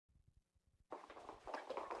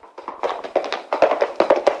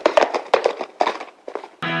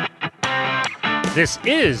This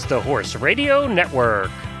is the Horse Radio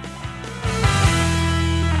Network.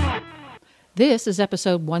 This is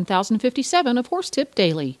episode 1057 of Horse Tip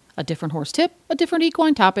Daily. A different horse tip, a different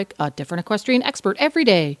equine topic, a different equestrian expert every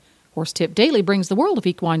day. Horse Tip Daily brings the world of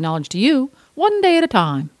equine knowledge to you, one day at a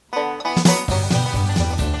time.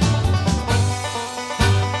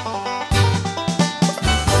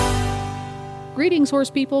 Greetings, horse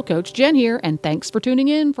people. Coach Jenn here, and thanks for tuning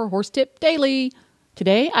in for Horse Tip Daily.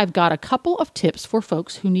 Today, I've got a couple of tips for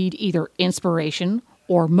folks who need either inspiration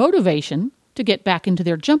or motivation to get back into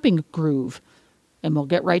their jumping groove. And we'll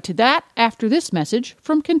get right to that after this message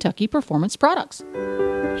from Kentucky Performance Products.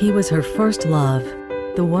 He was her first love,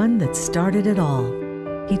 the one that started it all.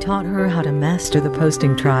 He taught her how to master the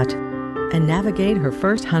posting trot and navigate her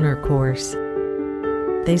first hunter course.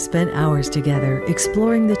 They spent hours together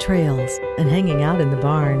exploring the trails and hanging out in the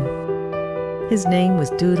barn. His name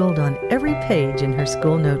was doodled on every page in her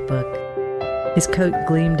school notebook. His coat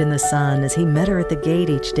gleamed in the sun as he met her at the gate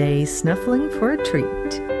each day, snuffling for a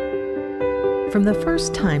treat. From the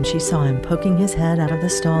first time she saw him poking his head out of the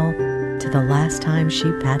stall to the last time she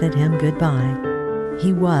patted him goodbye,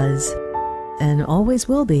 he was, and always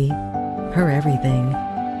will be, her everything.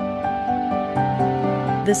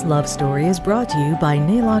 This love story is brought to you by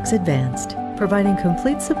Nalox Advanced, providing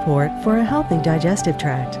complete support for a healthy digestive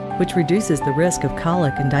tract, which reduces the risk of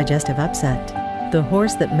colic and digestive upset. The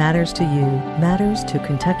horse that matters to you matters to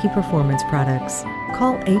Kentucky Performance Products.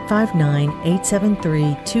 Call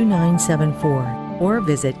 859-873-2974 or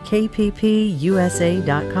visit kppusa.com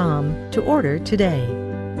to order today.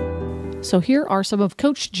 So here are some of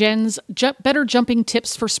Coach Jenn's better jumping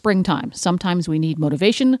tips for springtime. Sometimes we need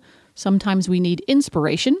motivation, sometimes we need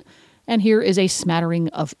inspiration, and here is a smattering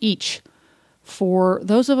of each. For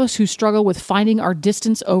those of us who struggle with finding our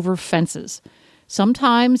distance over fences,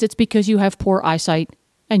 sometimes it's because you have poor eyesight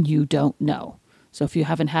and you don't know. So if you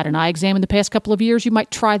haven't had an eye exam in the past couple of years, you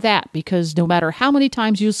might try that, because no matter how many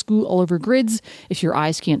times you school over grids, if your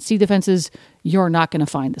eyes can't see the fences, you're not going to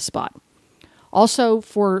find the spot. Also,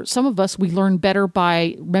 for some of us, we learn better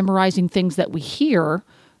by memorizing things that we hear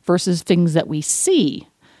versus things that we see.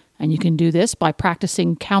 And you can do this by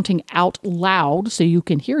practicing counting out loud so you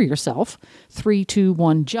can hear yourself. 3, 2,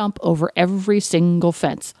 1, jump over every single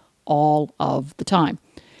fence all of the time.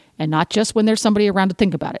 And not just when there's somebody around to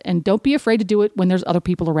think about it. And don't be afraid to do it when there's other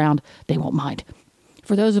people around. They won't mind.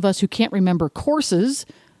 For those of us who can't remember courses,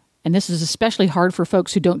 and this is especially hard for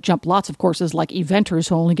folks who don't jump lots of courses like eventers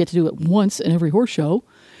who only get to do it once in every horse show,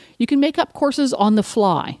 you can make up courses on the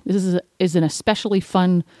fly. This is an especially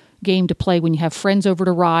fun game to play when you have friends over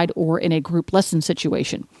to ride or in a group lesson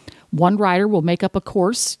situation. One rider will make up a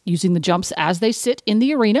course using the jumps as they sit in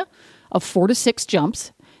the arena of 4 to 6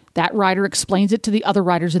 jumps. That rider explains it to the other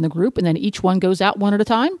riders in the group, and then each one goes out one at a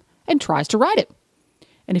time and tries to ride it.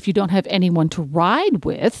 And if you don't have anyone to ride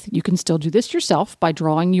with, you can still do this yourself by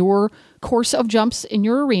drawing your course of jumps in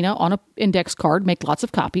your arena on an index card, make lots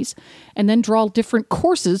of copies, and then draw different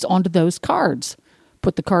courses onto those cards.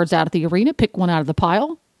 Put the cards out at the arena, pick one out of the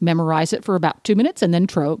pile, memorize it for about 2 minutes, and then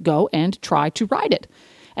go and try to ride it.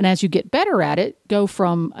 And as you get better at it, go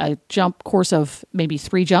from a jump course of maybe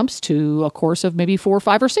 3 jumps to a course of maybe 4,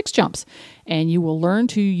 5, or 6 jumps. And you will learn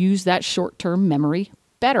to use that short-term memory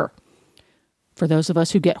better. For those of us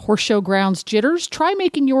who get horse show grounds jitters, try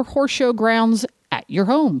making your horse show grounds at your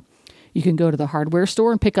home. You can go to the hardware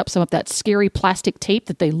store and pick up some of that scary plastic tape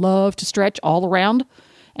that they love to stretch all around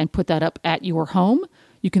and put that up at your home.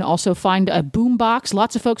 You can also find a boom box.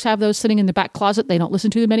 Lots of folks have those sitting in the back closet. They don't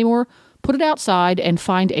listen to them anymore. Put it outside and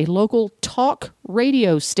find a local talk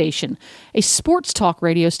radio station. A sports talk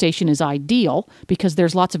radio station is ideal because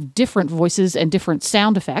there's lots of different voices and different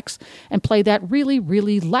sound effects, and play that really,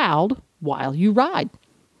 really loud while you ride.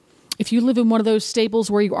 If you live in one of those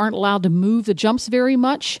stables where you aren't allowed to move the jumps very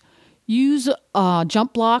much, use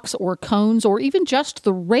jump blocks or cones or even just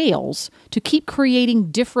the rails to keep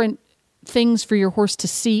creating different things for your horse to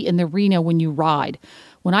see in the arena when you ride.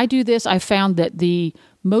 When I do this, I found that the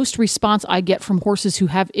most response I get from horses who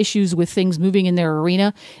have issues with things moving in their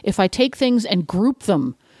arena, if I take things and group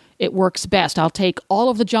them, it works best. I'll take all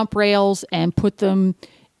of the jump rails and put them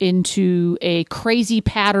into a crazy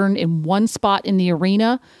pattern in one spot in the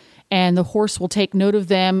arena, and the horse will take note of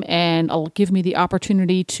them and it'll give me the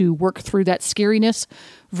opportunity to work through that scariness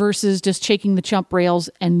versus just taking the jump rails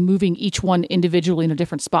and moving each one individually in a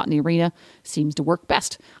different spot in the arena seems to work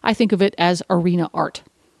best. I think of it as arena art.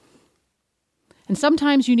 And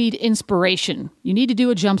sometimes you need inspiration. You need to do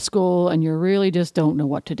a jump school and you really just don't know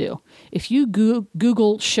what to do. If you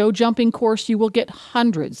Google show jumping course, you will get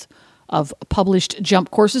hundreds of published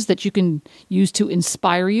jump courses that you can use to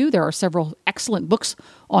inspire you. There are several excellent books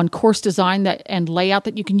on course design and layout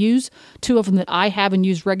that you can use. Two of them that I have and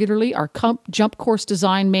use regularly are Jump Course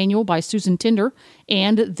Design Manual by Susan Tinder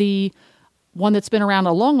and the one that's been around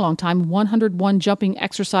a long, long time, 101 Jumping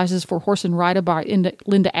Exercises for Horse and Rider by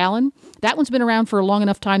Linda Allen. That one's been around for a long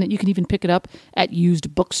enough time that you can even pick it up at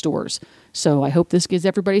used bookstores. So I hope this gives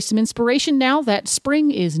everybody some inspiration now that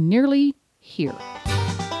spring is nearly here.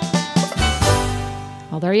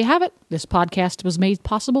 Well, there you have it. This podcast was made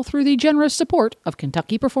possible through the generous support of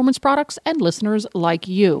Kentucky Performance Products and listeners like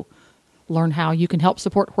you. Learn how you can help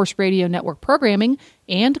support Horse Radio Network programming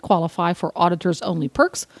and qualify for auditors-only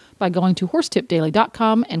perks by going to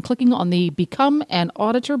horsetipdaily.com and clicking on the Become an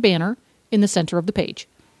Auditor banner in the center of the page.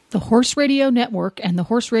 The Horse Radio Network and the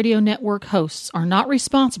Horse Radio Network hosts are not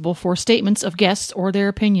responsible for statements of guests or their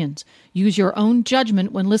opinions. Use your own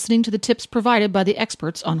judgment when listening to the tips provided by the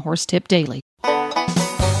experts on Horse Tip Daily.